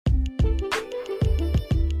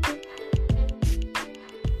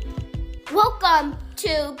Welcome to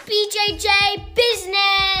BJJ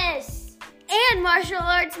Business and Martial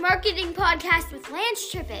Arts Marketing Podcast with Lance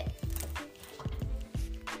Trippett.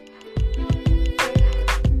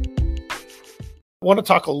 I want to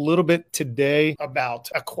talk a little bit today about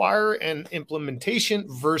acquire and implementation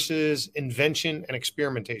versus invention and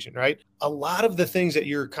experimentation, right? A lot of the things that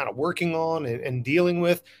you're kind of working on and dealing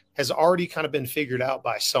with has already kind of been figured out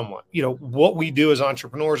by someone. You know, what we do as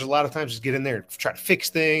entrepreneurs a lot of times is get in there and try to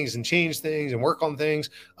fix things and change things and work on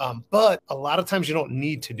things. But a lot of times you don't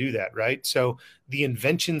need to do that, right? So the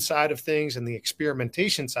invention side of things and the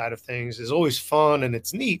experimentation side of things is always fun and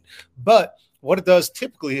it's neat, but what it does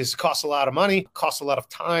typically is cost a lot of money, costs a lot of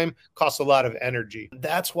time, costs a lot of energy.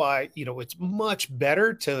 That's why, it's much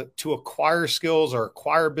better to acquire skills or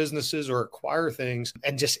acquire businesses or acquire things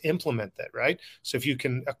and just implement that, right? So if you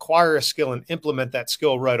can acquire a skill and implement that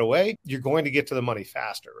skill right away, you're going to get to the money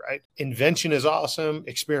faster, right? Invention is awesome.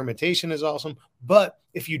 Experimentation is awesome. But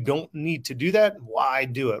if you don't need to do that, why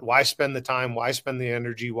do it? Why spend the time? Why spend the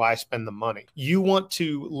energy? Why spend the money? You want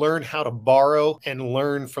to learn how to borrow and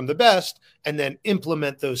learn from the best and then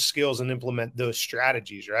implement those skills and implement those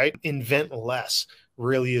strategies, right? Invent less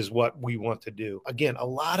really is what we want to do. Again, a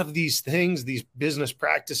lot of these things, these business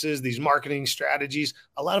practices, these marketing strategies,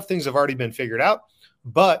 a lot of things have already been figured out.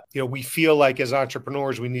 But, we feel like as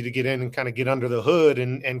entrepreneurs, we need to get in and kind of get under the hood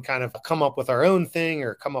and kind of come up with our own thing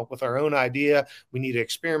or come up with our own idea. We need to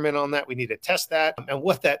experiment on that. We need to test that. And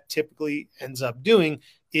what that typically ends up doing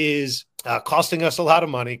is costing us a lot of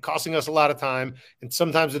money, costing us a lot of time. And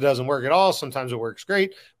sometimes it doesn't work at all. Sometimes it works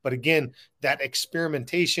great. But again, that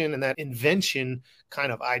experimentation and that invention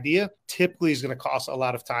kind of idea typically is going to cost a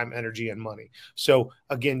lot of time, energy, and money. So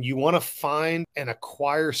again, you want to find and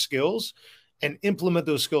acquire skills and implement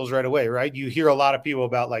those skills right away, right? You hear a lot of people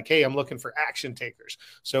about like, hey, I'm looking for action takers.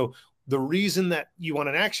 So the reason that you want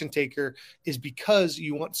an action taker is because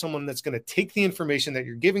you want someone that's going to take the information that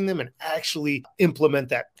you're giving them and actually implement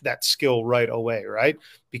that skill right away, right?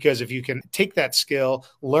 Because if you can take that skill,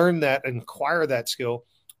 learn that, and acquire that skill,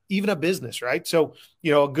 even a business, right? So,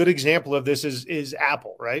 a good example of this is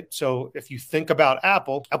Apple, right? So if you think about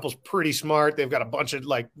Apple's pretty smart. They've got a bunch of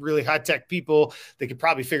like really high-tech people. They could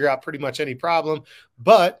probably figure out pretty much any problem.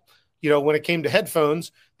 But, when it came to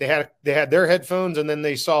headphones, they had their headphones and then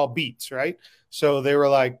they saw Beats, right? So they were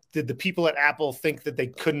like, did the people at Apple think that they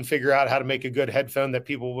couldn't figure out how to make a good headphone that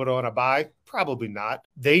people would want to buy? Probably not.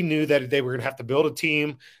 They knew that they were going to have to build a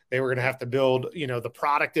team. They were going to have to build, the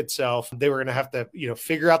product itself. They were going to have to,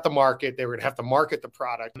 figure out the market. They were going to have to market the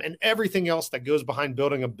product and everything else that goes behind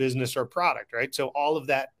building a business or product, right? So all of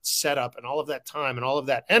that setup and all of that time and all of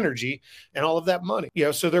that energy and all of that money,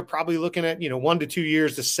 so they're probably looking at, 1 to 2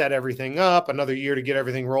 years to set everything up, another year to get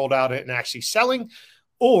everything rolled out and actually selling,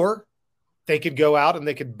 or they could go out and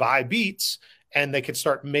they could buy Beats and they could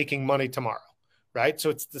start making money tomorrow, right? So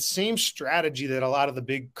it's the same strategy that a lot of the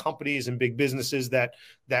big companies and big businesses that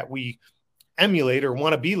we emulate or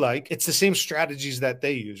want to be like. It's the same strategies that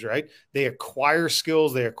they use, right? They acquire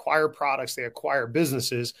skills, they acquire products, they acquire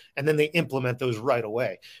businesses, and then they implement those right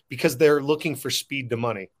away because they're looking for speed to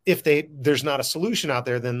money. If there's not a solution out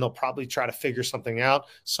there, then they'll probably try to figure something out.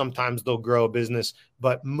 Sometimes they'll grow a business,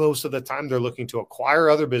 but most of the time they're looking to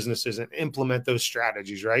acquire other businesses and implement those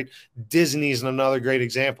strategies, right? Disney is another great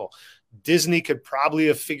example. Disney could probably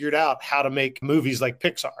have figured out how to make movies like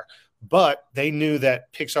Pixar, but they knew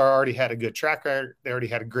that Pixar already had a good track record. They already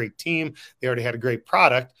had a great team. They already had a great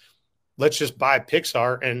product. Let's just buy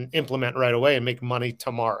Pixar and implement right away and make money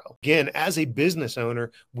tomorrow. Again, as a business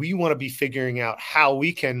owner, we want to be figuring out how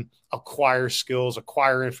we can acquire skills,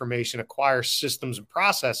 acquire information, acquire systems and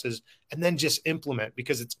processes, and then just implement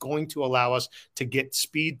because it's going to allow us to get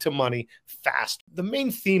speed to money fast. The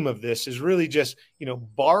main theme of this is really just,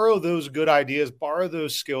 borrow those good ideas, borrow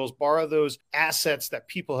those skills, borrow those assets that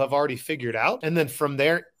people have already figured out, and then from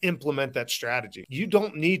there, implement that strategy. You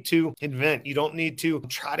don't need to invent. You don't need to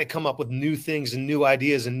try to come up with new things and new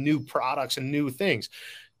ideas and new products and new things.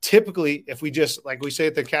 Typically, if we just, like we say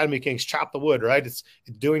at the Academy Kings, chop the wood, right? It's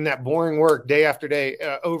doing that boring work day after day,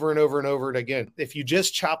 over and over and over again. If you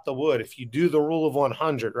just chop the wood, if you do the rule of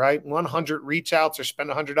 100, right? 100 reach outs or spend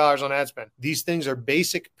 $100 on ad spend. These things are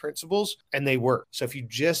basic principles and they work. So if you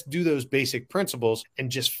just do those basic principles and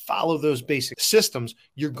just follow those basic systems,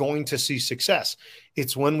 you're going to see success.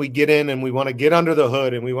 It's when we get in and we want to get under the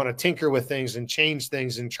hood and we want to tinker with things and change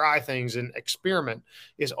things and try things and experiment,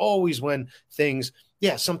 is always when things,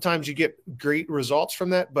 yeah, sometimes you get great results from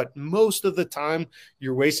that, but most of the time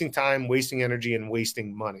you're wasting time, wasting energy, and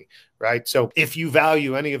wasting money, right? So if you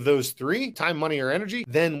value any of those three, time, money, or energy,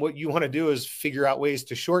 then what you want to do is figure out ways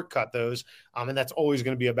to shortcut those. And that's always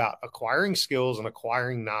going to be about acquiring skills and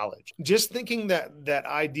acquiring knowledge. Just thinking that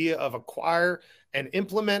idea of acquire and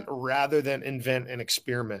implement rather than invent and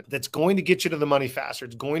experiment. That's going to get you to the money faster.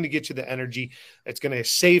 It's going to get you the energy. It's going to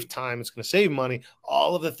save time. It's going to save money.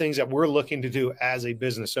 All of the things that we're looking to do as a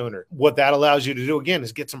business owner. What that allows you to do, again,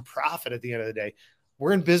 is get some profit at the end of the day.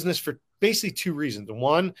 We're in business for basically two reasons.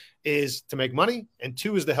 One is to make money, and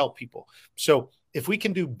two is to help people. So if we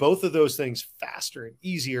can do both of those things faster and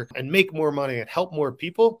easier and make more money and help more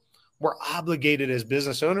people, we're obligated as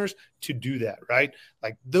business owners to do that, right?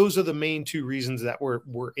 Like those are the main two reasons that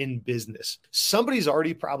we're in business. Somebody's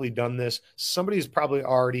already probably done this. Somebody's probably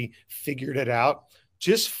already figured it out.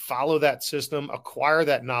 Just follow that system, acquire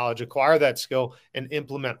that knowledge, acquire that skill, and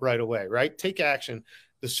implement right away, right? Take action.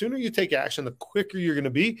 The sooner you take action, the quicker you're going to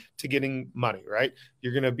be to getting money, right?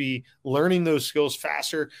 You're going to be learning those skills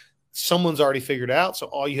faster. Someone's already figured it out. So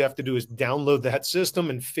all you have to do is download that system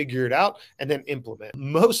and figure it out and then implement.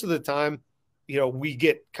 Most of the time, we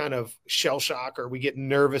get kind of shell shock or we get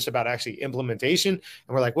nervous about actually implementation. And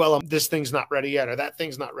we're like, well, this thing's not ready yet, or that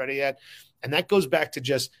thing's not ready yet. And that goes back to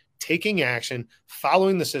just taking action,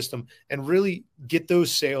 following the system, and really get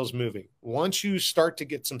those sales moving. Once you start to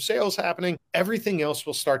get some sales happening, everything else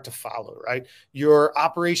will start to follow, right? Your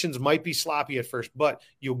operations might be sloppy at first, but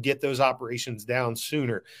you'll get those operations down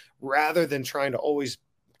sooner rather than trying to always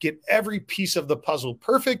get every piece of the puzzle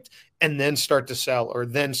perfect and then start to sell or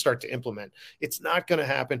then start to implement. It's not going to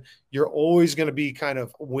happen. You're always going to be kind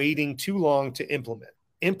of waiting too long to implement.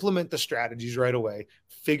 Implement the strategies right away,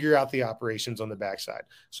 figure out the operations on the backside.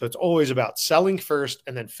 So it's always about selling first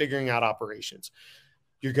and then figuring out operations.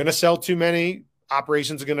 You're going to sell too many,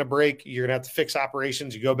 operations are going to break. You're going to have to fix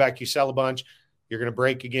operations. You go back, you sell a bunch, you're going to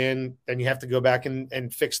break again. Then you have to go back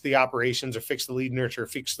and fix the operations or fix the lead nurture, or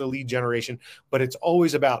fix the lead generation. But it's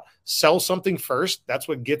always about sell something first. That's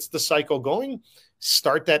what gets the cycle going.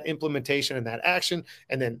 Start that implementation and that action,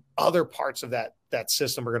 and then other parts of that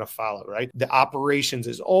system are going to follow, right? The operations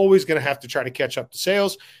is always going to have to try to catch up to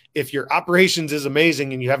sales. If your operations is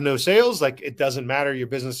amazing and you have no sales, like it doesn't matter. Your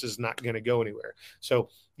business is not going to go anywhere. So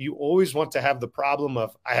you always want to have the problem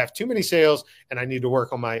of I have too many sales and I need to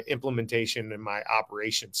work on my implementation and my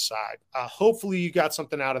operations side. Hopefully you got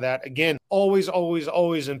something out of that. Again, always, always,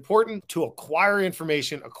 always important to acquire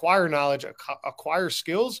information, acquire knowledge, acquire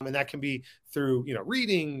skills. And that can be through,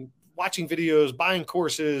 reading, watching videos, buying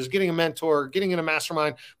courses, getting a mentor, getting in a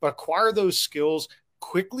mastermind, but acquire those skills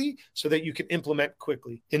quickly so that you can implement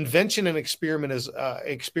quickly. Invention and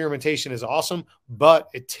experimentation is awesome, but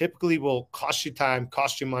it typically will cost you time,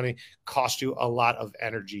 cost you money, cost you a lot of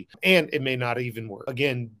energy, and it may not even work.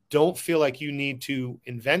 Again, don't feel like you need to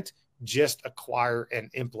invent. Just acquire and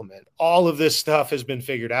implement. All of this stuff has been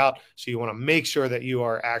figured out. So you want to make sure that you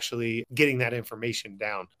are actually getting that information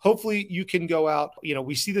down. Hopefully you can go out.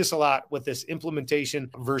 We see this a lot with this implementation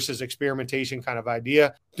versus experimentation kind of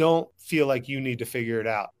idea. Don't feel like you need to figure it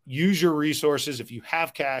out. Use your resources. If you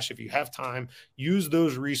have cash, if you have time, use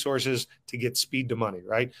those resources to get speed to money,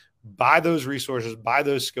 right? Buy those resources, buy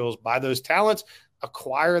those skills, buy those talents,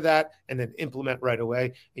 acquire that, and then implement right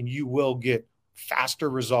away. And you will get faster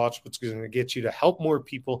results, which is going to get you to help more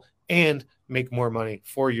people and make more money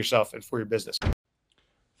for yourself and for your business.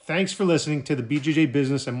 Thanks for listening to the BJJ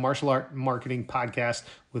Business and Martial Art Marketing Podcast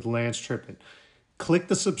with Lance Trippett. Click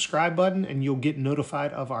the subscribe button and you'll get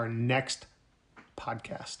notified of our next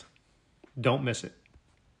podcast. Don't miss it.